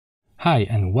Hi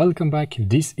and welcome back.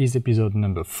 This is episode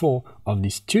number 4 of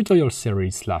this tutorial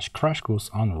series / crash course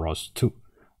on ROS2.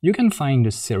 You can find the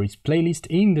series playlist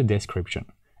in the description.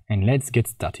 And let's get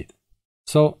started.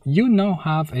 So you now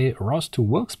have a ROS2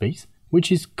 workspace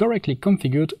which is correctly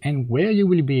configured and where you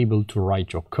will be able to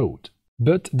write your code.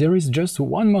 But there is just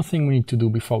one more thing we need to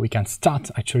do before we can start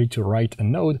actually to write a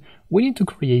node. We need to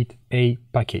create a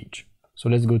package. So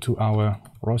let's go to our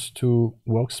ROS2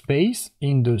 workspace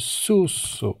in the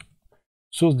source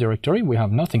directory. We have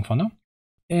nothing for now.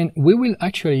 And we will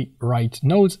actually write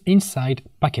nodes inside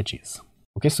packages.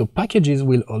 Okay, so packages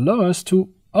will allow us to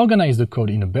organize the code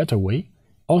in a better way,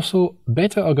 also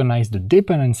better organize the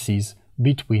dependencies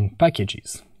between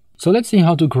packages. So let's see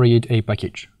how to create a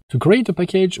package. To create a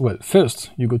package, well,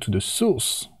 first you go to the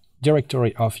source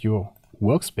directory of your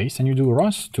workspace and you do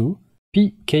ROS2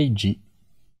 pkg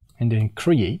and then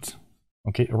create.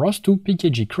 Okay, ROS2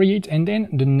 pkg create and then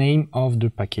the name of the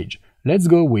package. Let's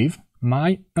go with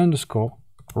my_robot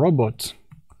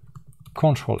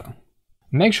controller.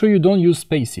 Make sure you don't use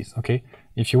spaces, okay?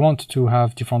 If you want to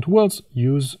have different words,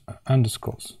 use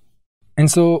underscores. And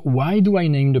so why do I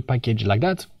name the package like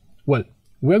that? Well,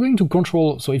 we're going to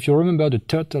control, so if you remember the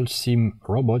turtle sim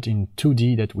robot in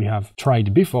 2D that we have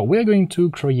tried before, we're going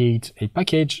to create a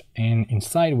package and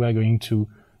inside we're going to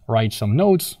write some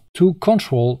nodes to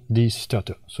control this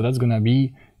turtle. So that's gonna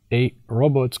be a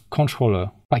robot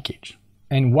controller package.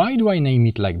 And why do I name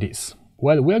it like this?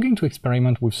 Well, we're going to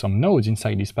experiment with some nodes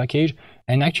inside this package,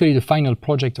 and actually the final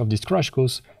project of this crash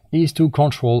course is to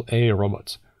control a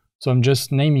robot. So I'm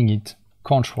just naming it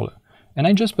controller. And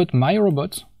I just put my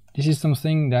robot. This is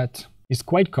something that is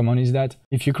quite common, is that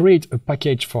if you create a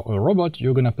package for a robot,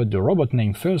 you're gonna put the robot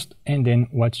name first and then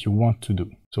what you want to do.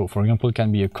 So for example, it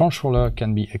can be a controller,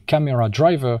 can be a camera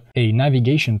driver, a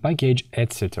navigation package,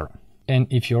 etc. And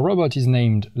if your robot is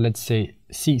named, let's say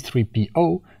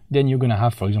C3PO, then you're gonna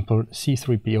have, for example,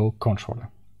 C3PO controller.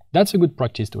 That's a good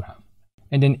practice to have.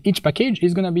 And then each package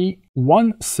is gonna be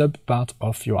one subpart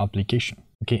of your application.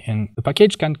 Okay, and the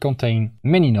package can contain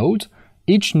many nodes.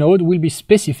 Each node will be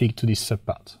specific to this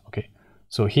subpart. Okay,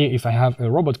 so here if I have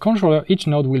a robot controller, each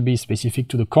node will be specific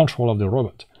to the control of the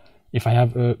robot. If I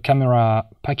have a camera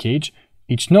package,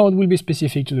 each node will be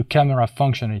specific to the camera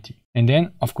functionality. And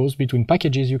then, of course, between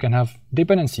packages, you can have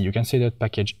dependency. You can say that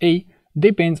package A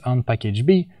depends on package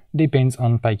B, depends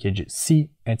on package C,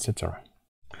 etc.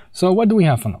 So what do we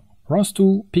have for now?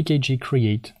 ROS2 pkg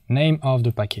create name of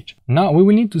the package. Now we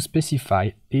will need to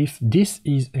specify if this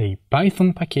is a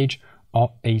Python package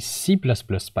or a C++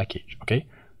 package, okay?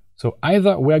 So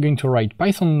either we are going to write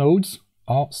Python nodes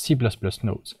or C++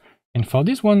 nodes. And for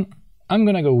this one, I'm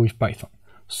gonna go with Python.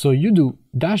 So you do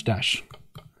 --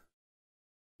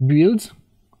 build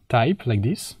type like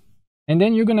this, and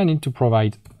then you're gonna need to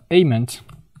provide ament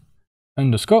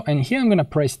underscore, and here I'm gonna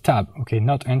press tab, okay,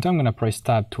 not enter, I'm gonna press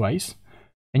tab twice,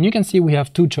 and you can see we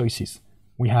have two choices.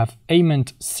 We have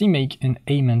ament CMake and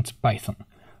ament Python.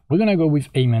 We're gonna go with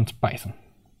ament Python.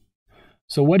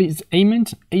 So what is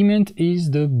ament? Ament is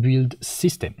the build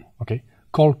system, okay?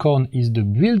 Colcon is the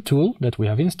build tool that we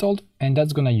have installed, and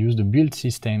that's gonna use the build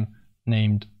system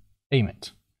named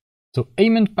ament. So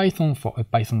ament Python for a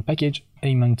Python package,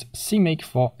 ament CMake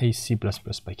for a C++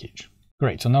 package.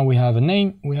 Great, so now we have a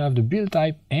name, we have the build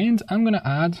type, and I'm gonna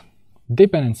add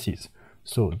dependencies.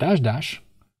 So --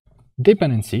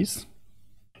 dependencies,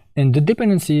 and the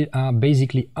dependencies are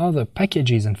basically other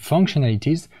packages and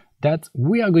functionalities that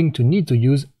we are going to need to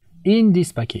use in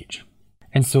this package.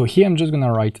 And so here I'm just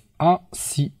gonna write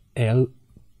rclpy,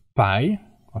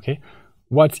 okay?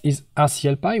 What is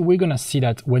rclpy? We're gonna see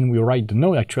that when we write the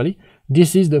node actually.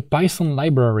 This is the Python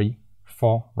library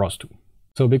for ROS2.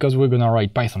 So because we're gonna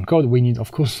write Python code, we need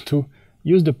of course to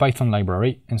use the Python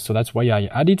library, and so that's why I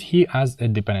add it here as a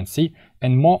dependency,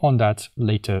 and more on that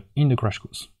later in the crash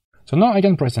course. So now I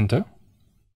can press enter,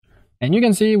 and you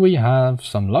can see we have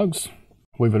some logs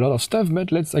with a lot of stuff,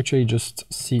 but let's actually just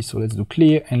see. So let's do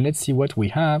clear and let's see what we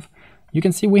have. You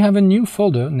can see we have a new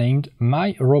folder named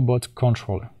My Robot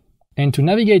Controller. And to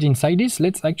navigate inside this,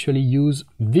 let's actually use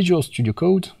Visual Studio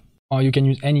Code, or you can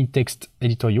use any text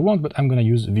editor you want, but I'm gonna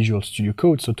use Visual Studio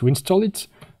Code. So to install it,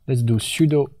 let's do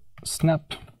sudo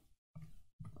snap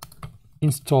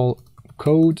install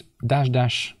code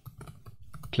 --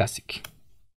 classic.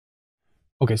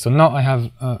 Okay, so now I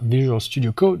have Visual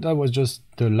Studio Code. That was just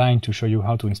the line to show you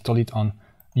how to install it on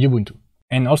Ubuntu.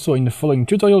 And also in the following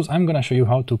tutorials, I'm gonna show you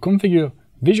how to configure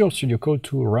Visual Studio Code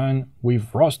to run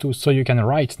with ROS2 so you can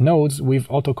write nodes with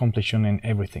auto-completion and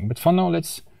everything. But for now,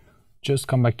 let's just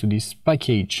come back to this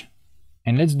package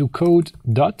and let's do code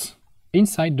dot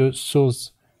inside the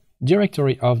source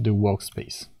directory of the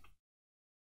workspace.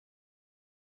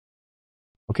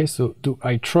 Okay, so do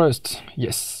I trust?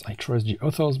 Yes, I trust the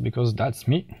authors because that's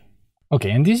me.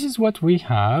 Okay, and this is what we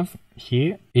have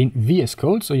here in VS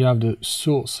Code. So you have the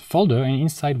source folder, and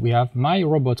inside we have my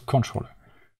robot controller.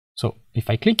 So if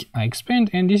I click, I expand,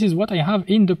 and this is what I have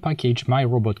in the package my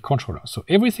robot controller. So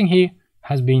everything here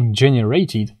has been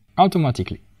generated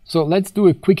automatically. So let's do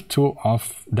a quick tour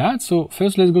of that. So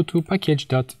first let's go to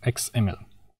package.xml.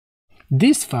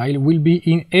 This file will be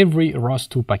in every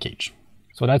ROS2 package.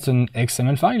 So that's an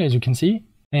XML file, as you can see,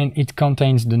 and it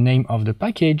contains the name of the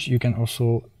package. You can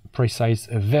also precise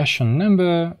a version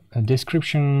number, a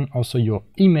description, also your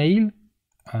email,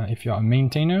 if you are a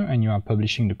maintainer and you are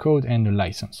publishing the code, and the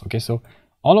license. Okay, so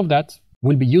all of that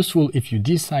will be useful if you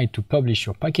decide to publish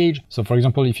your package. So for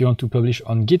example, if you want to publish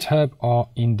on GitHub or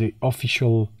in the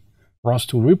official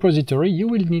ROS2 repository, you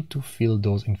will need to fill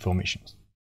those informations.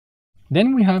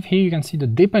 Then we have here, you can see the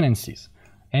dependencies,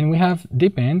 and we have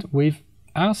depend with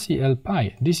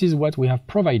RCLPy. This is what we have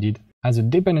provided as a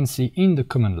dependency in the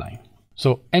command line.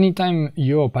 So anytime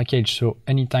your package, so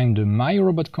anytime the my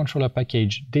robot controller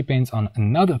package depends on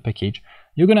another package,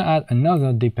 you're gonna add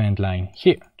another depend line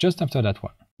here, just after that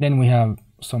one. Then we have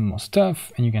some more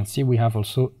stuff, and you can see we have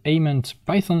also ament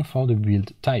Python for the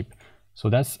build type. So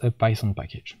that's a Python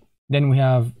package. Then we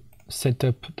have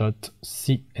setup.cfg.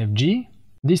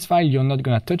 This file, you're not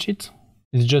gonna touch it.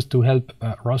 It's just to help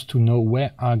ROS to know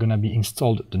where are gonna be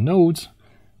installed the nodes.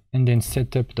 And then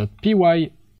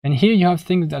setup.py. And here you have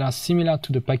things that are similar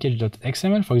to the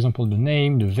package.xml, for example, the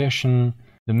name, the version,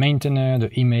 the maintainer,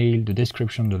 the email, the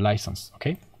description, the license,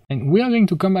 okay? And we are going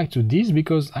to come back to this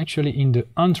because actually in the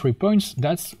entry points,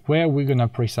 that's where we're gonna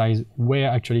precise where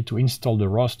actually to install the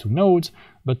ROS2 nodes,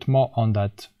 but more on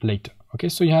that later, okay?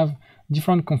 So you have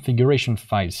different configuration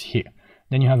files here.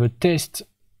 Then you have a test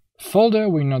folder.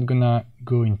 We're not gonna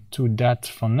go into that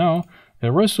for now.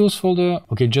 A resource folder,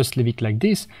 okay, just leave it like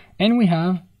this. And we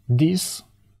have this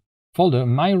folder,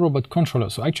 my robot controller.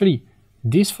 So actually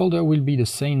this folder will be the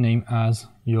same name as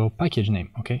your package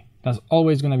name, okay? That's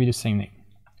always gonna be the same name.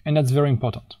 And that's very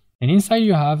important. And inside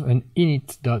you have an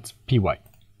init.py.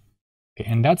 Okay,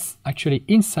 and that's actually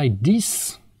inside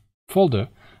this folder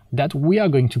that we are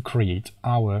going to create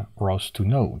our ROS2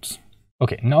 nodes.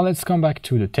 Okay, now let's come back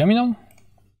to the terminal.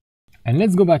 And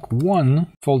let's go back one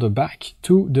folder back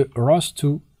to the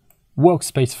ROS2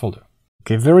 workspace folder.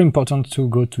 Okay, very important to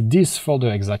go to this folder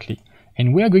exactly.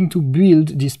 And we are going to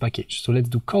build this package. So let's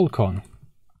do colcon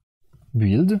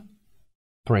build,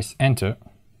 press enter.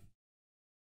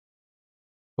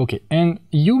 Okay, and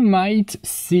you might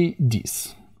see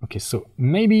this. Okay, so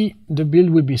maybe the build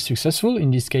will be successful.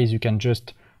 In this case, you can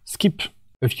just skip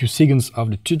a few seconds of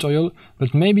the tutorial,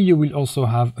 but maybe you will also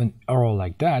have an error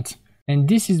like that. And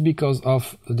this is because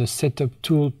of the setup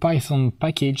tool Python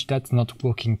package that's not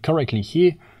working correctly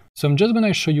here. So I'm just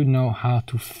gonna show you now how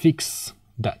to fix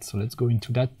that. So let's go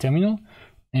into that terminal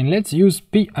and let's use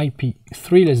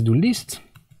pip3. Let's do list.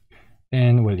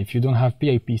 And well, if you don't have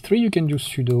pip3, you can do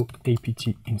sudo apt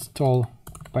install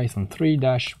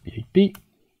python3-pip.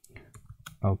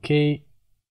 Okay,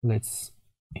 let's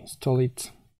install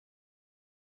it.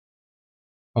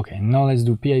 Okay, now let's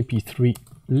do pip3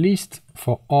 list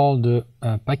for all the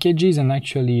packages, and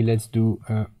actually let's do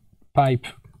pipe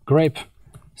grep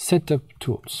setup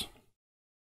tools.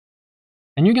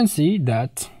 And you can see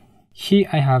that here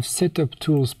I have setup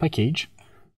tools package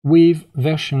with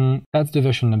version, that's the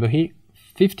version number here,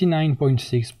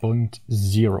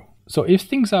 59.6.0. So if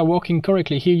things are working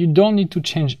correctly here, you don't need to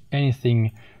change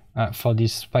anything for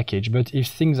this package. But if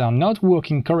things are not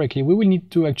working correctly, we will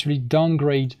need to actually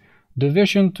downgrade the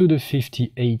version to the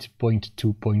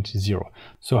 58.2.0.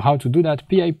 So how to do that?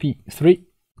 pip3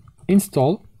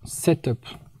 install setup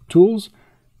tools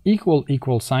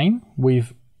 ==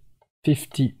 with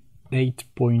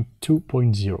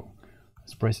 58.2.0.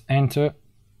 Let's press enter.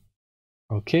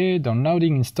 Okay,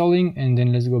 downloading, installing, and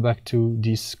then let's go back to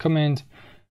this command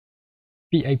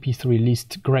pip3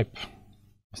 list grep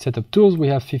setup tools. We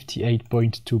have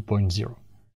 58.2.0.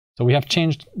 So we have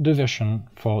changed the version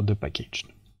for the package.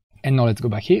 And now let's go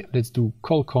back here. Let's do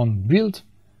colcon build,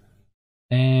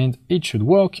 and it should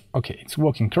work. Okay, it's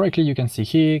working correctly. You can see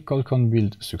here colcon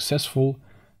build successful,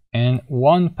 and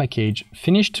one package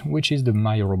finished, which is the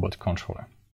my robot controller.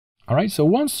 All right, so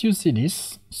once you see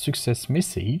this success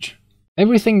message,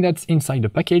 everything that's inside the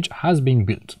package has been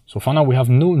built. So for now we have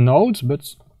no nodes,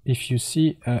 but if you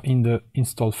see in the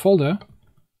install folder,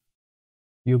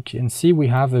 you can see we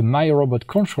have a my robot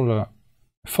controller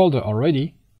folder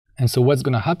already. And so what's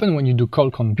going to happen when you do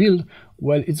colcon build?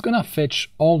 Well, it's going to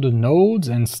fetch all the nodes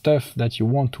and stuff that you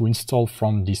want to install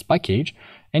from this package,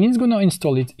 and it's going to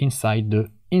install it inside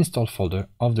the install folder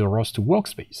of the ROS2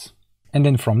 workspace. And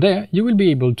then from there, you will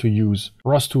be able to use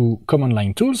ROS2 command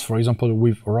line tools, for example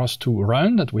with ROS2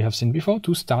 run that we have seen before,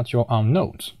 to start your own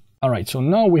nodes. Alright, so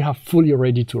now we are fully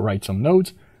ready to write some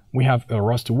nodes. We have a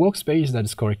ROS2 workspace that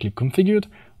is correctly configured.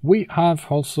 We have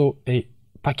also a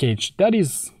package that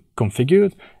is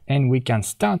configured, and we can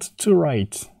start to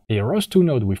write a ROS2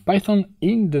 node with Python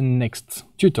in the next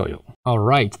tutorial.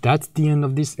 Alright, that's the end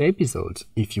of this episode.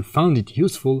 If you found it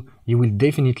useful, you will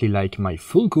definitely like my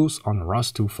full course on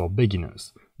ROS2 for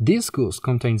beginners. This course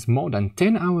contains more than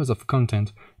 10 hours of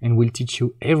content and will teach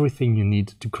you everything you need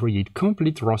to create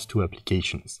complete ROS2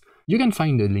 applications. You can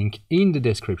find the link in the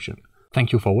description.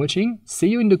 Thank you for watching, see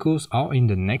you in the course or in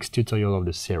the next tutorial of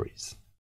the series.